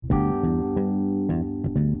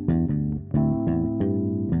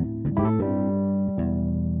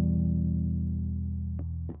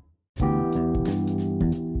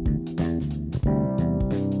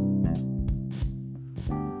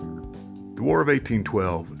War of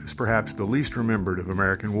 1812 is perhaps the least remembered of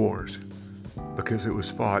American wars because it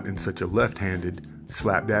was fought in such a left-handed,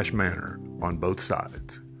 slapdash manner on both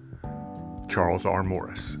sides. Charles R.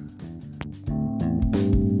 Morris.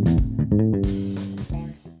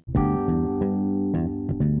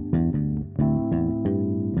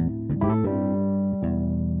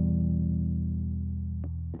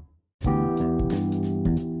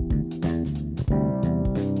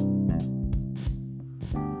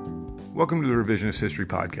 Welcome to the Revisionist History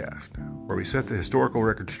Podcast, where we set the historical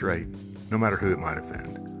record straight, no matter who it might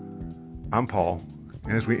offend. I'm Paul,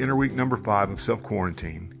 and as we enter week number 5 of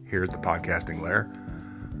self-quarantine here at the Podcasting Lair,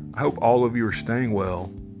 I hope all of you are staying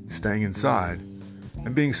well, staying inside,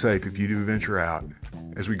 and being safe if you do venture out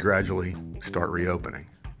as we gradually start reopening.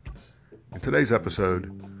 In today's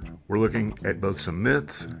episode, we're looking at both some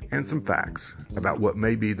myths and some facts about what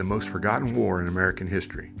may be the most forgotten war in American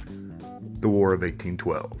history, the War of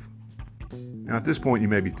 1812. Now, at this point, you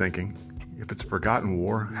may be thinking, if it's a forgotten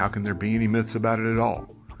war, how can there be any myths about it at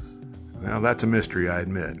all? Now, that's a mystery, I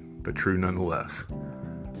admit, but true nonetheless.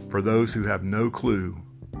 For those who have no clue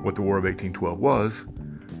what the War of 1812 was,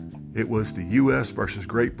 it was the U.S. versus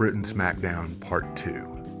Great Britain Smackdown Part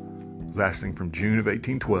 2, lasting from June of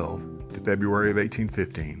 1812 to February of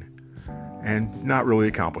 1815, and not really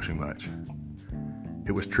accomplishing much.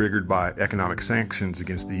 It was triggered by economic sanctions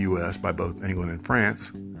against the U.S. by both England and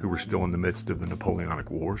France, who were still in the midst of the Napoleonic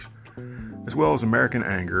Wars, as well as American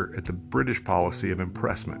anger at the British policy of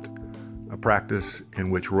impressment, a practice in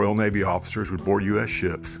which Royal Navy officers would board U.S.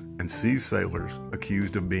 ships and seize sailors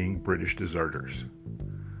accused of being British deserters.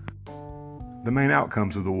 The main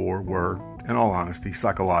outcomes of the war were, in all honesty,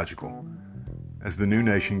 psychological, as the new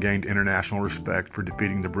nation gained international respect for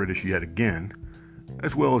defeating the British yet again,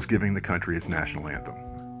 as well as giving the country its national anthem.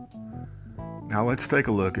 Now let's take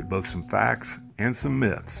a look at both some facts and some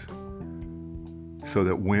myths, so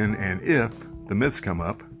that when and if the myths come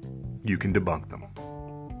up, you can debunk them.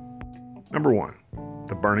 Number 1,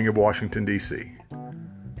 the burning of Washington, D.C.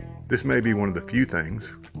 This may be one of the few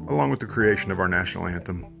things, along with the creation of our national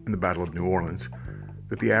anthem and the Battle of New Orleans,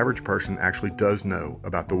 that the average person actually does know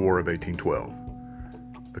about the War of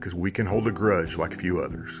 1812, because we can hold a grudge like a few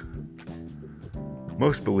others.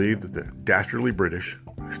 Most believe that the dastardly British,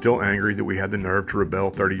 still angry that we had the nerve to rebel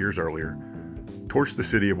 30 years earlier, torched the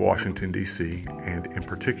city of Washington, D.C., and in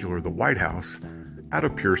particular the White House, out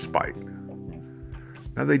of pure spite.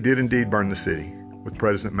 Now, they did indeed burn the city, with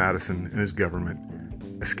President Madison and his government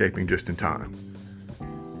escaping just in time.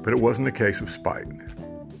 But it wasn't a case of spite.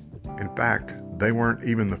 In fact, they weren't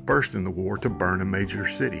even the first in the war to burn a major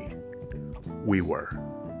city. We were.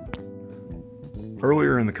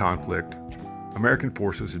 Earlier in the conflict, American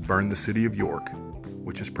forces had burned the city of York,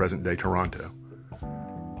 which is present-day Toronto.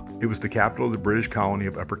 It was the capital of the British colony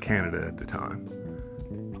of Upper Canada at the time.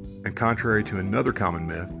 And contrary to another common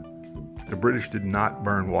myth, the British did not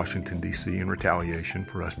burn Washington, D.C. in retaliation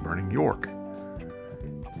for us burning York.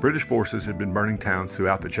 British forces had been burning towns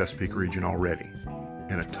throughout the Chesapeake region already,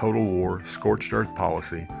 in a total war, scorched earth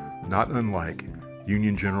policy, not unlike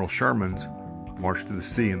Union General Sherman's March to the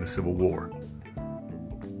Sea in the Civil War.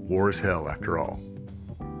 War is hell, after all.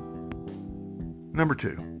 Number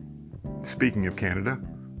 2, speaking of Canada,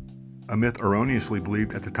 a myth erroneously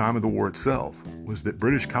believed at the time of the war itself was that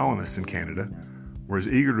British colonists in Canada were as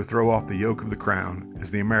eager to throw off the yoke of the crown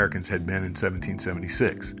as the Americans had been in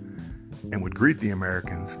 1776, and would greet the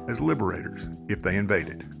Americans as liberators if they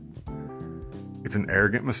invaded. It's an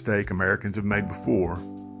arrogant mistake Americans have made before,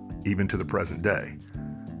 even to the present day,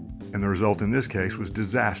 and the result in this case was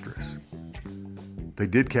disastrous. They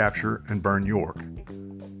did capture and burn York,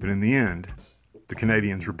 but in the end, the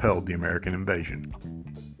Canadians repelled the American invasion.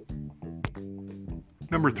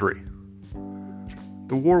 Number 3.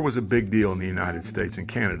 The war was a big deal in the United States and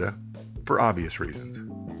Canada for obvious reasons.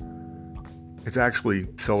 It's actually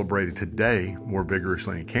celebrated today more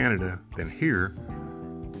vigorously in Canada than here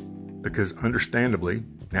because, understandably,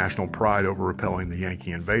 national pride over repelling the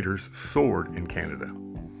Yankee invaders soared in Canada.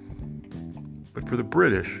 But for the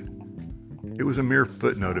British, it was a mere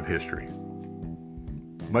footnote of history.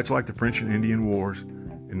 Much like the French and Indian Wars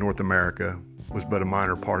in North America was but a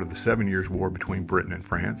minor part of the 7 Years' War between Britain and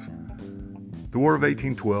France, the War of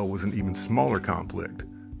 1812 was an even smaller conflict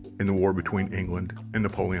in the war between England and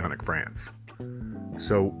Napoleonic France.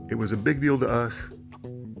 So it was a big deal to us,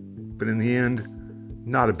 but in the end,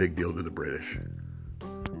 not a big deal to the British.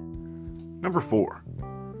 Number 4.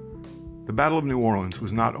 The Battle of New Orleans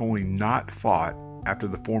was not only not fought after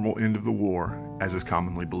the formal end of the war, as is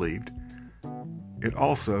commonly believed, it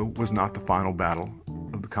also was not the final battle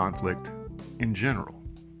of the conflict in general.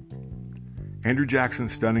 Andrew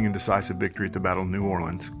Jackson's stunning and decisive victory at the Battle of New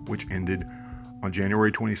Orleans, which ended on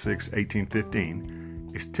January 26,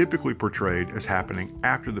 1815, is typically portrayed as happening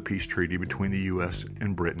after the peace treaty between the U.S.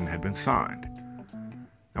 and Britain had been signed.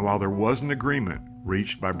 Now, while there was an agreement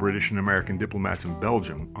reached by British and American diplomats in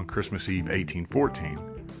Belgium on Christmas Eve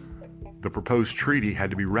 1814, the proposed treaty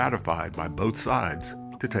had to be ratified by both sides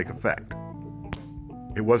to take effect.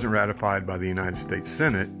 It wasn't ratified by the United States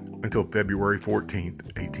Senate until February 14,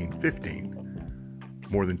 1815,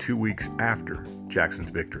 more than 2 weeks after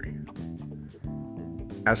Jackson's victory.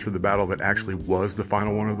 As for the battle that actually was the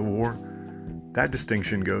final one of the war, that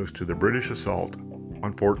distinction goes to the British assault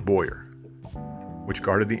on Fort Boyer, which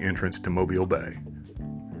guarded the entrance to Mobile Bay.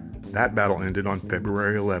 That battle ended on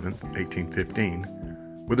February 11,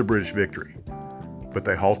 1815, with a British victory, but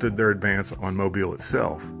they halted their advance on Mobile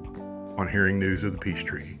itself on hearing news of the peace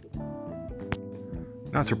treaty.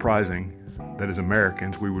 Not surprising that as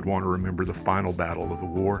Americans we would want to remember the final battle of the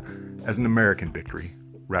war as an American victory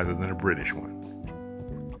rather than a British one.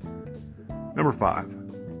 Number 5.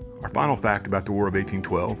 Our final fact about the War of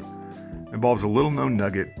 1812 involves a little-known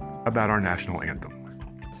nugget about our national anthem.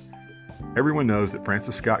 Everyone knows that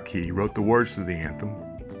Francis Scott Key wrote the words to the anthem.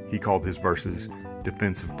 He called his verses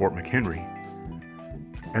Defense of Fort McHenry,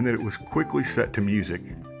 and that it was quickly set to music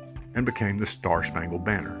and became the Star-Spangled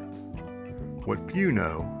Banner. What few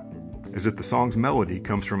know is that the song's melody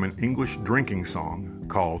comes from an English drinking song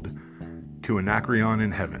called To Anacreon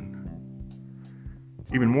in Heaven.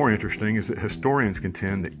 Even more interesting is that historians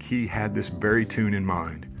contend that Key had this very tune in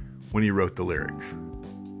mind when he wrote the lyrics.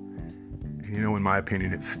 And in my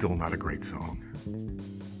opinion, it's still not a great song.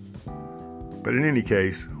 But in any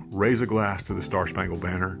case, raise a glass to the Star-Spangled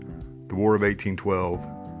Banner, the War of 1812,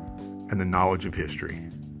 and the knowledge of history.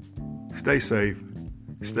 Stay safe,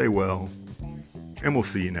 stay well, and we'll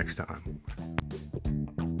see you next time.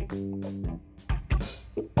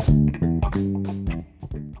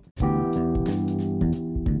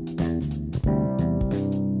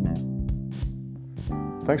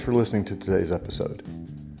 Thanks for listening to today's episode.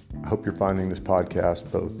 I hope you're finding this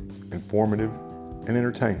podcast both informative and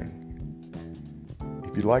entertaining.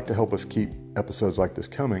 If you'd like to help us keep episodes like this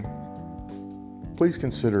coming, please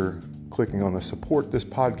consider clicking on the Support This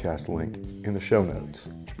Podcast link in the show notes.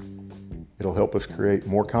 It'll help us create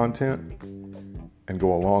more content and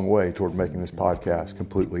go a long way toward making this podcast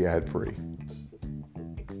completely ad-free.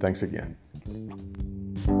 Thanks again.